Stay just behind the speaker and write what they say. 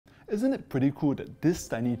Isn't it pretty cool that this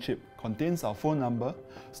tiny chip contains our phone number,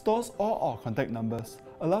 stores all our contact numbers,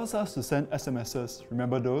 allows us to send SMSs,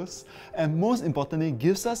 remember those? And most importantly,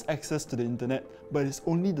 gives us access to the internet, but it's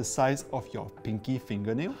only the size of your pinky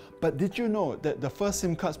fingernail? But did you know that the first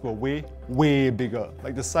SIM cards were way bigger,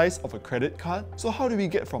 like the size of a credit card? So how do we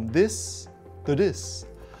get from this to this?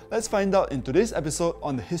 Let's find out in today's episode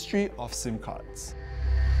on the history of SIM cards.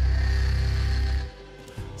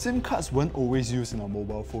 SIM cards weren't always used in our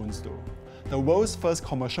mobile phones though. The world's first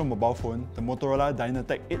commercial mobile phone, the Motorola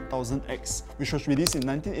Dynatec 8000X, which was released in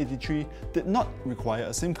 1983, did not require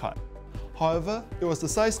a SIM card. However, it was the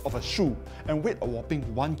size of a shoe and weighed a whopping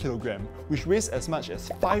 1 kilogram, which weighs as much as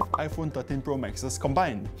 5 iPhone 13 Pro Maxes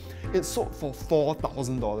combined. It sold for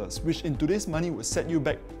 $4,000, which in today's money would set you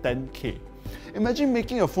back $10K. Imagine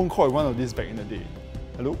making a phone call with one of these back in the day.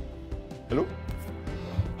 Hello? Hello?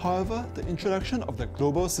 However, the introduction of the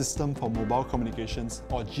Global System for Mobile Communications,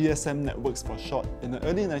 or GSM networks for short, in the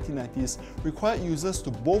early 1990s required users to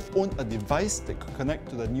both own a device that could connect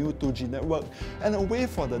to the new 2G network and a way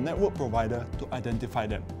for the network provider to identify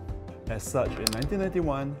them. As such, in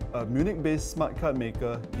 1991, a Munich-based smart card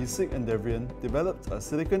maker, Giesecke & Devrient, developed a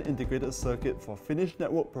silicon integrated circuit for Finnish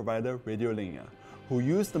network provider Radiolinja, who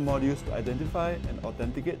used the modules to identify and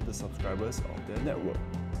authenticate the subscribers of their network.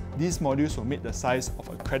 These modules were made the size of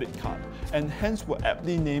a credit card and hence were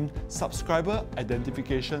aptly named Subscriber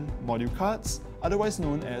Identification Module Cards, otherwise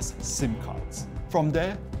known as SIM cards. From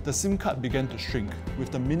there, the SIM card began to shrink,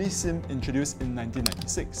 with the mini SIM introduced in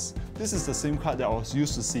 1996. This is the SIM card that I was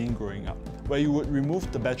used to seeing growing up, where you would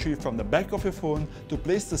remove the battery from the back of your phone to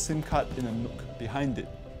place the SIM card in a nook behind it.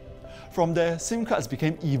 From there, SIM cards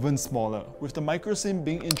became even smaller, with the micro SIM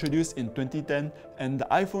being introduced in 2010 and the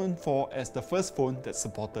iPhone 4 as the first phone that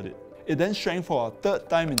supported it. It then shrank for a third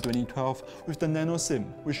time in 2012 with the nano SIM,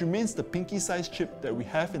 which remains the pinky-sized chip that we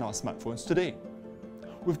have in our smartphones today.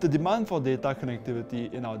 With the demand for data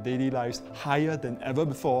connectivity in our daily lives higher than ever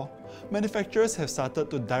before, manufacturers have started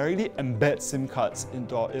to directly embed SIM cards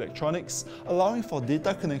into our electronics, allowing for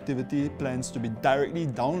data connectivity plans to be directly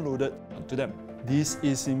downloaded onto them. These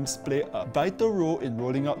eSIMs play a vital role in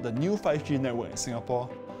rolling out the new 5G network in Singapore,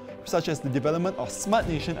 such as the development of smart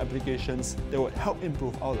nation applications that would help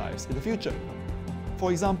improve our lives in the future. For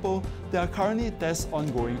example, there are currently tests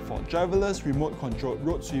ongoing for driverless remote-controlled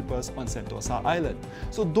road sweepers on Sentosa Island,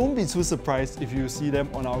 so don't be too surprised if you see them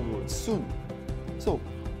on our roads soon. So,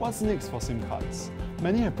 what's next for SIM cards?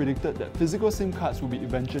 Many have predicted that physical SIM cards will be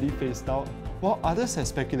eventually phased out, while others have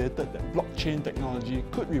speculated that blockchain technology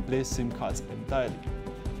could replace SIM cards entirely.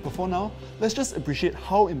 But for now, let's just appreciate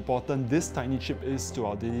how important this tiny chip is to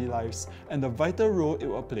our daily lives and the vital role it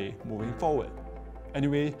will play moving forward.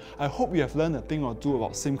 Anyway, I hope you have learned a thing or two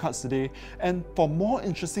about SIM cards today, and for more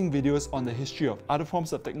interesting videos on the history of other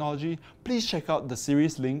forms of technology, please check out the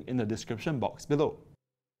series link in the description box below.